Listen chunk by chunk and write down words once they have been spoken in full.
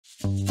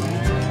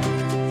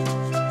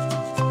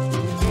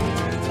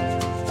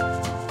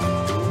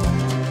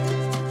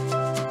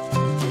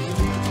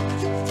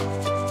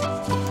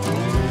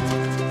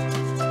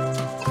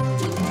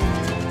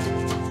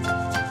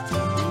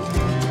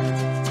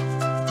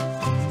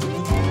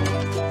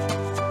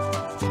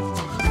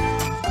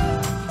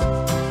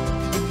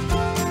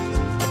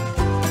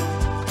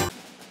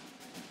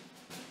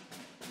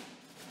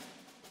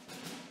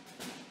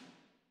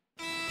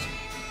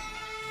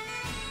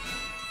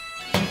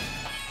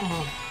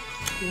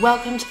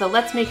Welcome to the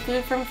Let's Make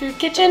Food from Food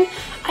Kitchen.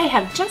 I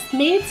have just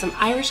made some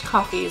Irish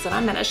coffees and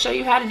I'm going to show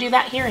you how to do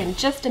that here in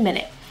just a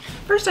minute.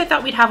 First, I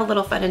thought we'd have a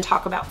little fun and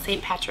talk about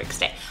St. Patrick's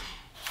Day.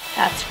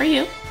 That's for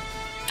you.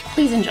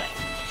 Please enjoy.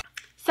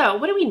 So,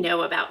 what do we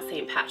know about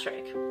St.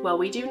 Patrick? Well,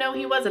 we do know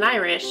he wasn't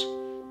Irish,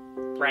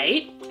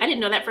 right? I didn't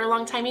know that for a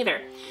long time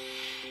either.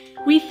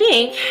 We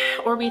think,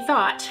 or we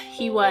thought,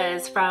 he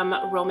was from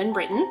Roman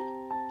Britain.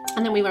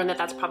 And then we learned that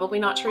that's probably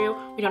not true.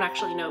 We don't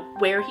actually know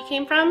where he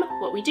came from.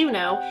 What we do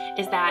know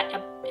is that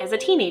as a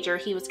teenager,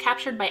 he was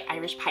captured by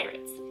Irish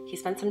pirates. He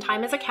spent some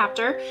time as a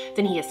captor,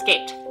 then he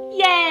escaped.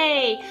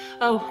 Yay!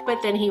 Oh,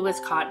 but then he was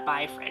caught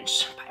by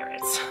French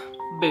pirates.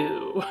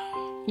 Boo.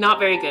 Not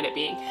very good at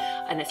being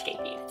an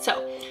escapee.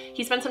 So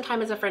he spent some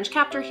time as a French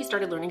captor. He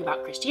started learning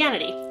about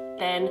Christianity.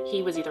 Then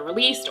he was either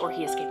released or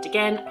he escaped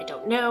again. I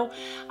don't know.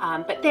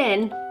 But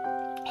then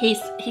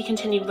he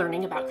continued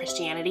learning about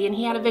Christianity, and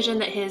he had a vision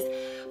that his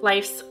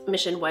life's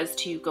mission was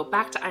to go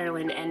back to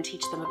Ireland and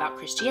teach them about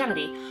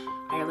Christianity.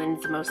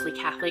 Ireland's a mostly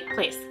Catholic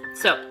place.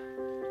 So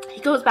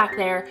he goes back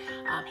there,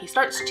 he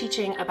starts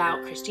teaching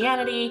about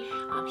Christianity.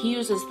 He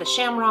uses the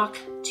shamrock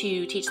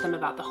to teach them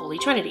about the Holy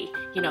Trinity.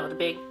 You know, the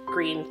big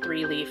green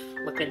 3-leaf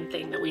looking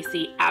thing that we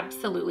see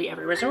absolutely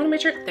everywhere. So I want to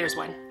make sure there's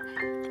one.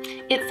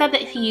 It said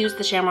that he used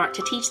the shamrock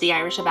to teach the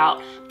Irish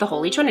about the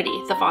Holy Trinity,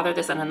 the Father,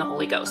 the Son, and the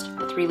Holy Ghost,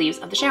 the 3 leaves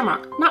of the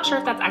shamrock. Not sure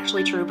if that's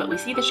actually true, but we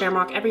see the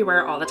shamrock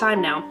everywhere all the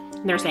time now.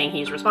 And they're saying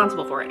he's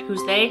responsible for it.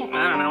 Who's they?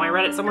 I don't know. I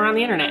read it somewhere on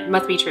the internet. It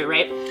must be true,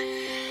 right?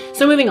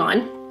 So moving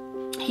on.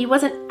 He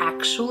wasn't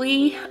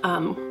actually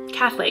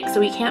Catholic,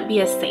 so he can't be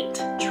a saint,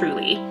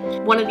 truly.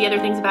 One of the other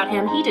things about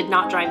him, he did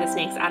not drive the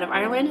snakes out of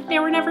Ireland.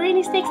 There were never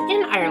any snakes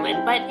in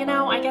Ireland, but you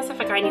know, I guess if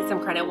a guy needs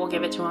some credit, we'll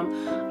give it to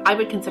him. I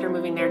would consider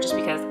moving there just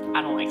because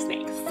I don't like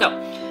snakes. So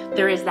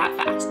there is that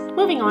fact.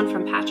 Moving on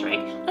from Patrick,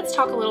 let's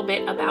talk a little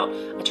bit about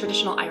a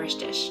traditional Irish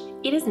dish.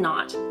 It is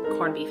not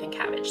corned beef and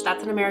cabbage.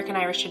 That's an American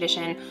Irish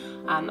tradition.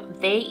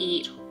 They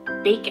eat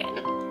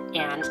bacon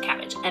and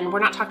cabbage. And we're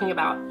not talking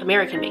about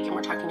American bacon,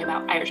 we're talking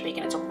about Irish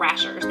bacon. It's a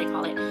rashers, they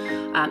call it.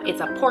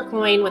 It's a pork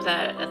loin with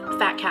a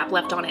fat cap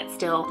left on it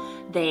still.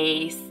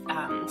 They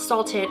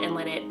salt it and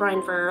let it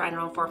brine for, I don't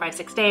know, 4, 5,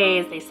 6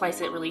 days. They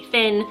slice it really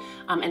thin,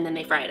 and then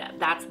they fry it up.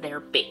 That's their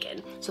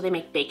bacon. So they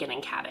make bacon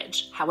and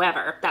cabbage.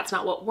 However, that's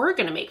not what we're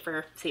gonna make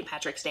for St.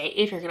 Patrick's Day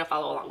if you're gonna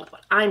follow along with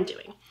what I'm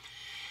doing.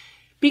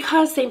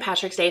 Because St.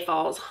 Patrick's Day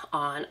falls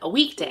on a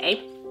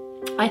weekday,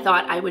 I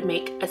thought I would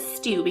make a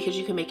stew, because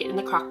you can make it in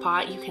the crock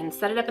pot. You can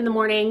set it up in the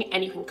morning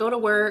and you can go to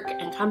work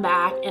and come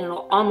back and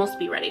it'll almost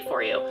be ready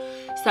for you.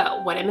 So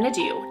what I'm gonna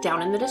do,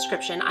 down in the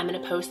description, I'm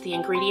gonna post the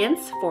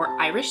ingredients for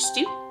Irish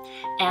stew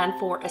and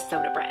for a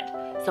soda bread.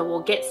 So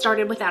we'll get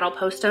started with that. I'll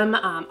post them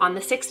on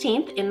the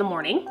 16th in the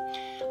morning.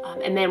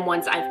 And then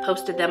once I've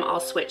posted them, I'll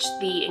switch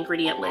the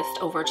ingredient list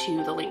over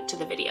to the link to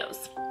the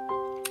videos.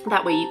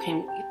 That way you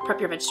can prep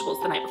your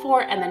vegetables the night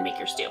before and then make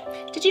your stew.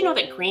 Did you know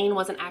that green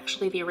wasn't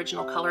actually the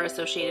original color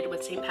associated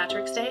with St.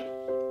 Patrick's Day?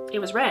 It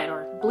was red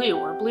or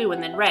blue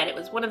and then red. It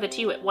was one of the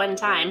two at one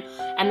time,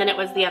 and then it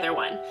was the other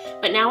one.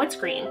 But now it's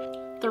green.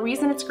 The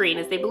reason it's green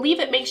is they believe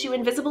it makes you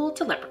invisible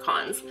to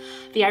leprechauns.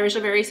 The Irish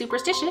are very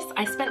superstitious.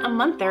 I spent a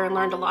month there and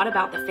learned a lot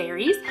about the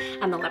fairies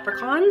and the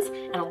leprechauns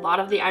and a lot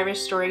of the Irish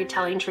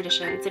storytelling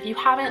traditions. If you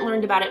haven't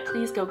learned about it,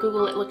 please go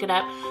Google it, look it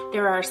up.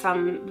 There are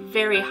some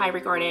very high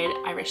regarded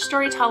Irish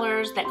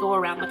storytellers that go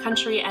around the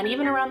country and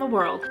even around the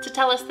world to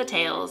tell us the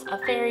tales of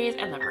fairies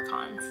and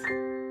leprechauns.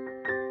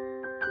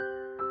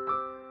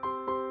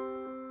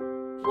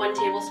 1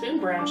 tablespoon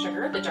brown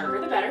sugar, the darker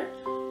the better.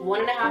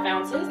 1½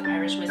 ounces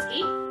Irish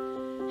whiskey.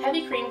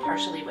 Heavy cream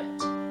partially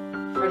whipped.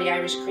 For the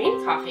Irish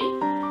cream coffee,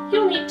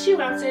 you'll need 2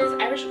 ounces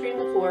Irish cream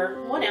liqueur,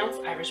 1 ounce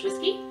Irish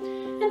whiskey,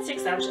 and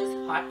 6 ounces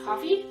hot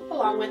coffee,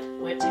 along with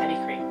whipped heavy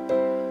cream.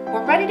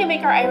 We're ready to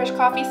make our Irish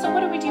coffee, so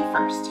what do we do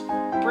first?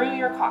 Brew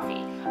your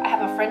coffee. I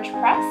have a French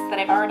press that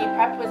I've already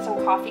prepped with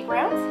some coffee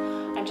grounds.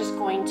 I'm just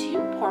going to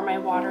pour my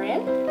water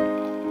in,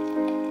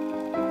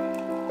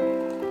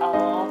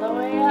 all the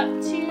way up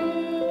to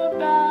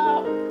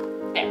about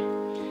there.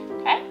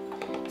 Okay?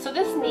 So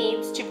this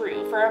needs to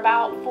brew for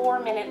about 4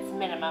 minutes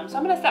minimum. So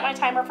I'm going to set my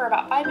timer for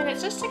about 5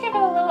 minutes just to give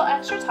it a little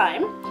extra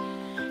time.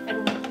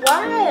 And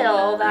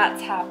while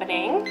that's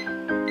happening,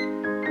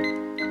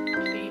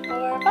 3,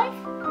 4,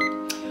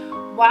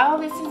 5. While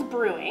this is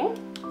brewing,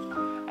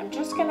 I'm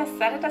just going to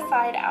set it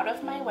aside out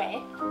of my way.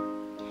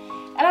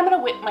 And I'm going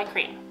to whip my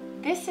cream.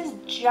 This is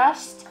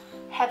just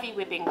heavy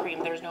whipping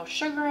cream. There's no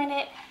sugar in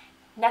it,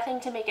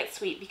 nothing to make it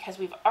sweet, because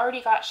we've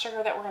already got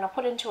sugar that we're going to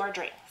put into our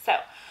drink. So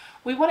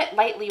we want it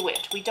lightly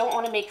whipped. We don't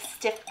want to make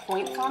stiff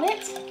points on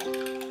it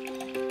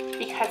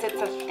because it's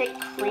a thick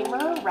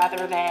creamer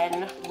rather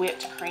than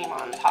whipped cream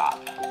on top.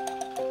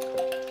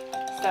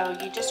 So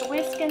you just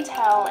whisk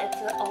until it's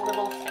a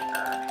little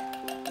thicker.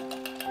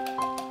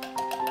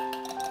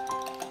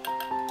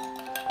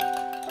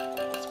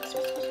 Whisk, whisk,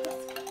 whisk,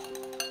 whisk.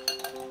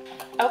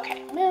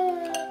 Okay,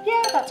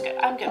 yeah, that's good.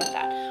 I'm good with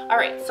that. All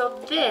right, so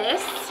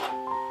this,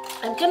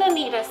 I'm gonna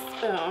need a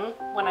spoon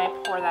when I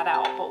pour that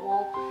out, but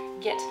we'll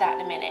get to that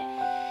in a minute.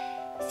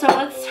 So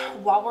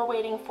while we're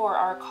waiting for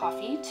our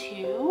coffee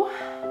to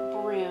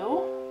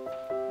brew,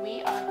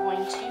 we are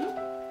going to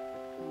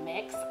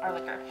mix our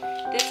liquor.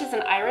 This is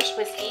an Irish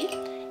whiskey.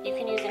 You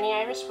can use any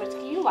Irish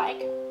whiskey you like.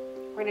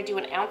 We're going to do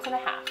 1.5 ounces.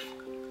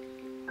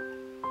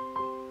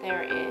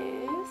 There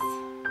is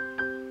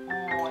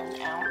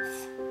 1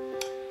 ounce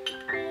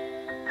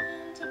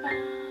and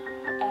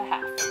about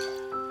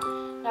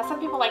 1/2. Now some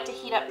people like to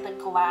heat up the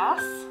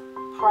glass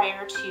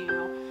prior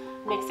to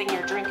mixing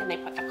your drink, and they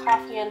put the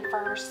coffee in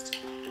first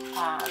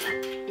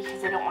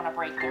because they don't want to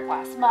break their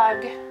glass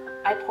mug.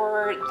 I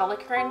pour the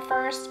liquor in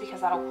first because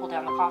that'll cool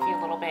down the coffee a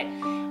little bit.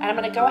 And I'm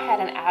going to go ahead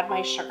and add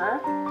my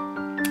sugar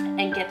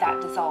and get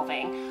that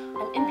dissolving.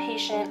 I'm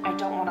impatient. I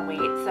don't want to wait.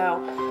 So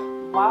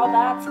while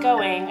that's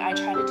going, I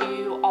try to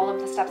do all of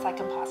the steps I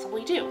can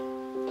possibly do.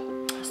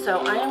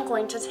 So I am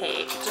going to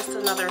take just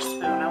another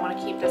spoon. I want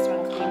to keep this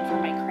one clean for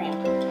my cream.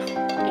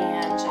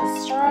 And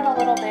just stir it a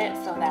little bit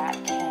so that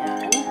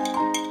can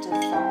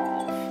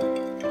dissolve.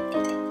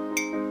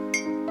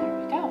 There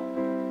we go.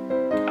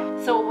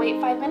 So we'll wait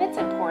 5 minutes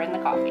and pour in the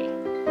coffee.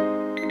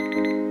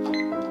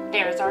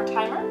 There's our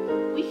timer.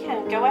 We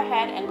can go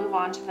ahead and move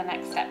on to the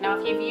next step. Now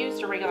if you've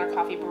used a regular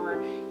coffee brewer,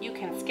 you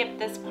can skip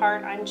this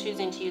part. I'm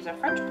choosing to use a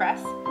French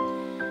press.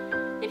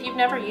 If you've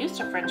never used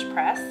a French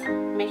press,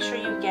 make sure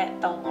you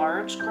get the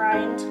large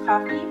grind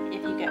coffee.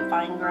 If you get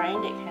fine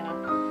grind, it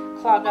can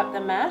clog up the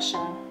mesh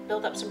and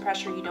build up some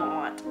pressure you don't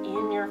want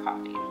in your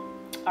coffee.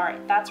 All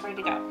right, that's ready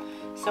to go.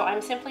 So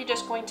I'm simply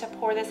just going to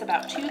pour this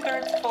about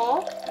 2/3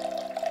 full.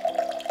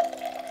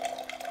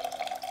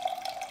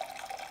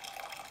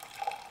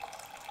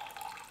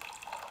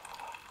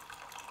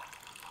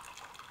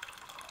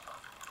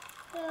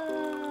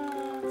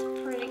 That's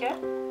pretty good.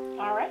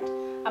 All right,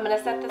 I'm gonna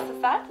set this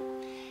aside.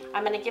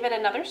 I'm going to give it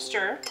another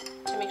stir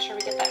to make sure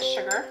we get that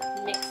sugar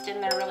mixed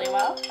in there really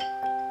well.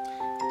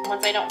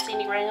 Once I don't see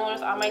any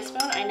granulars on my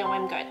spoon, I know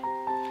I'm good.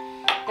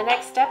 The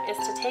next step is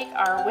to take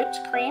our whipped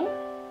cream,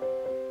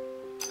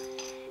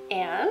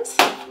 and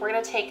we're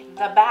going to take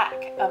the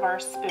back of our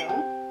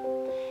spoon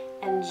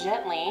and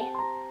gently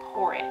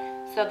pour it.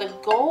 So the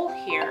goal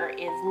here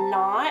is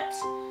not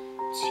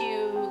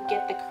to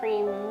get the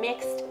cream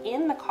mixed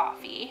in the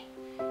coffee.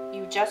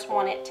 You just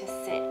want it to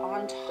sit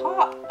on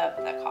top of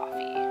the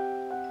coffee.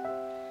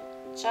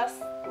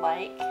 Just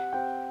like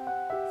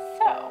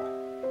so.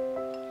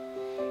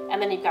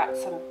 And then you've got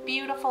some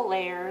beautiful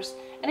layers.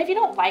 And if you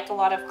don't like a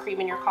lot of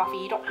cream in your coffee,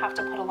 you don't have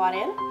to put a lot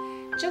in.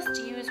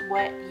 Just use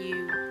what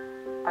you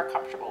are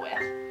comfortable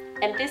with.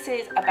 And this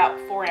is about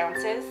 4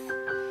 ounces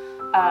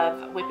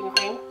of whipping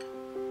cream.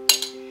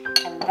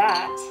 And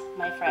that,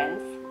 my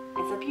friends,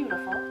 is a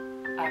beautiful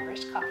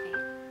Irish coffee.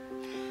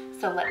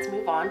 So let's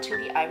move on to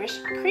the Irish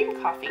cream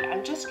coffee.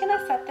 I'm just gonna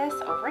set this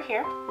over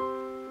here.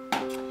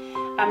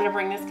 I'm going to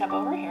bring this cup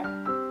over here,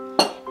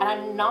 and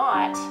I'm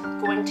not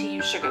going to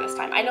use sugar this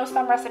time. I know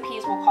some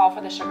recipes will call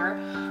for the sugar.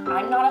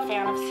 I'm not a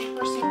fan of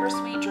super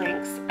sweet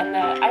drinks, and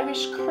the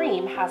Irish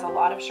cream has a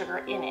lot of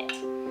sugar in it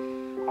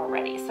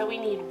already. So we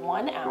need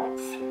 1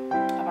 ounce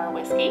of our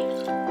whiskey,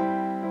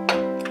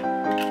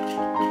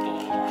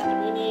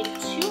 and we need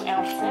 2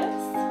 ounces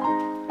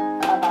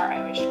of our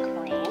Irish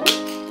cream.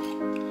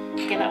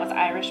 Again, that was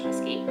Irish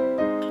whiskey,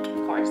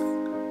 of course.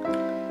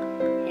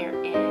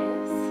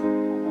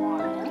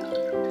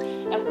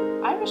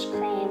 Irish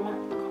cream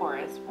liqueur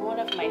is one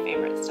of my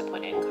favorites to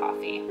put in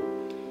coffee.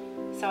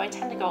 So I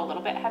tend to go a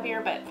little bit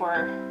heavier, but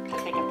for the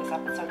sake of this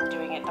episode, I'm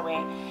doing it the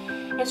way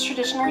it's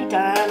traditionally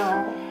done.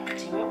 I'll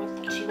do it with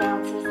the 2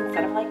 ounces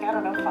instead of, like, I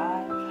don't know,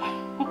 5.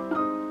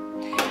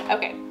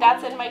 Okay,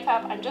 that's in my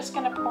cup. I'm just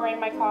gonna pour in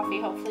my coffee.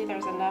 Hopefully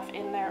there's enough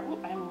in there. Ooh,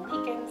 I'm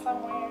leaking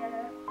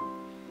somewhere.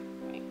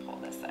 Let me pull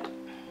this up.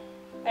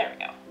 There we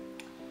go.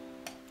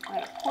 I'm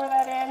gonna pour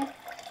that in.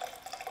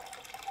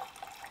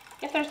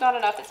 If there's not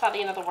enough, it's not the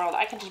end of the world.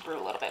 I can just brew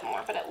a little bit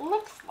more, but it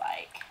looks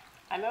like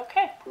I'm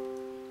okay.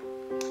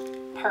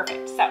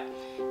 Perfect. So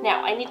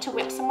now I need to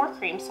whip some more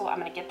cream, so I'm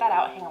going to get that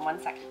out. Hang on 1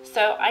 second.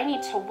 So I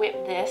need to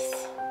whip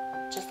this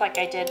just like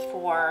I did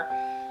for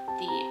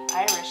the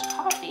Irish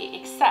coffee,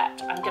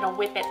 except I'm going to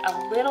whip it a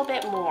little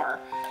bit more.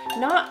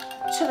 Not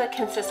to the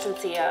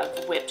consistency of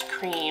whipped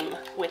cream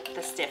with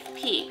the stiff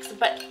peaks,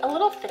 but a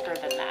little thicker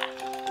than that.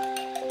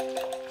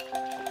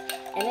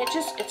 And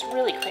it's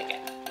really quick.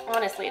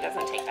 Honestly, it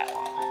doesn't take that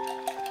long.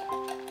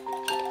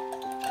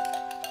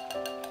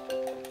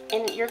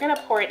 And you're going to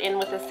pour it in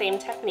with the same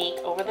technique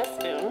over the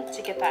spoon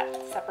to get that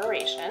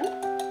separation.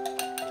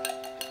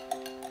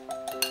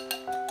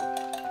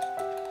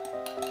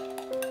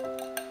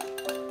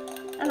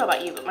 I don't know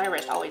about you, but my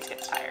wrist always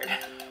gets tired.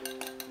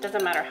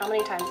 Doesn't matter how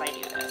many times I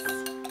do this.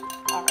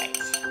 All right, I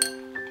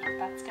think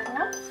that's good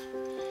enough.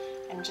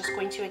 I'm just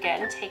going to,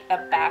 again, take the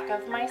back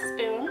of my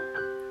spoon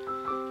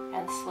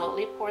and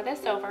slowly pour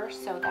this over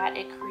so that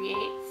it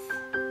creates,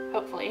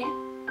 hopefully,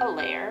 a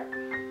layer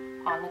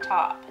on the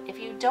top. If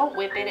you don't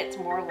whip it, it's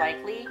more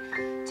likely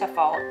to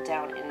fall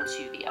down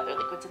into the other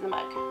liquids in the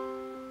mug.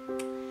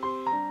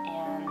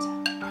 And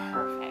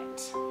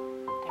perfect.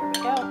 There we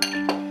go.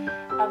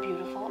 A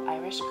beautiful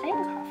Irish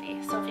cream coffee.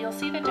 So if you'll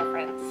see the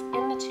difference,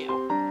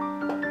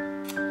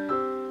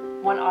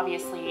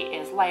 obviously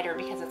is lighter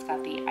because it's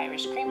got the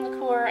Irish cream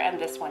liqueur,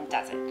 and this one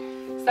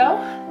doesn't. So,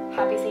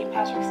 happy St.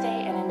 Patrick's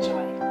Day and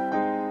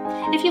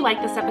enjoy. If you like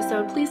this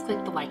episode, please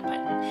click the like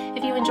button.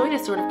 If you enjoy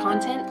this sort of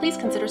content, please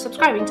consider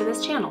subscribing to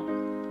this channel.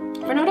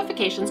 For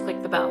notifications,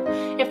 click the bell.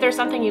 If there's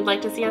something you'd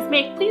like to see us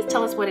make, please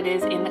tell us what it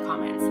is in the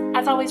comments.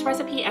 As always,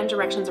 recipe and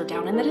directions are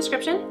down in the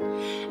description.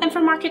 And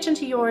from our kitchen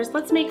to yours,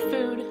 let's make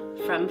food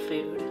from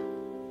food.